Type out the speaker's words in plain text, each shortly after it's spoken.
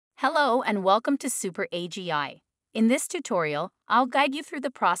Hello and welcome to SuperAGI. In this tutorial, I'll guide you through the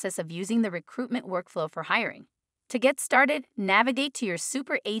process of using the recruitment workflow for hiring. To get started, navigate to your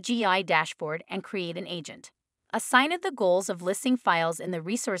SuperAGI dashboard and create an agent. Assign it the goals of listing files in the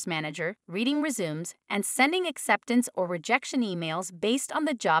Resource Manager, reading resumes, and sending acceptance or rejection emails based on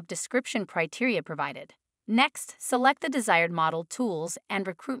the job description criteria provided. Next, select the desired model, tools, and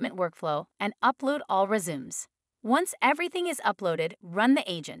recruitment workflow and upload all resumes. Once everything is uploaded, run the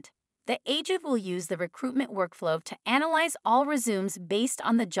agent. The agent will use the recruitment workflow to analyze all resumes based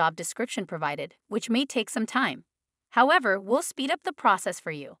on the job description provided, which may take some time. However, we'll speed up the process for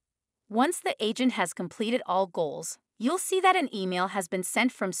you. Once the agent has completed all goals, you'll see that an email has been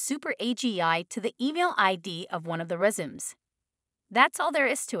sent from SuperAGI to the email ID of one of the resumes. That's all there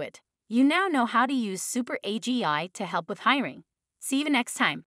is to it. You now know how to use SuperAGI to help with hiring. See you next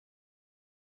time.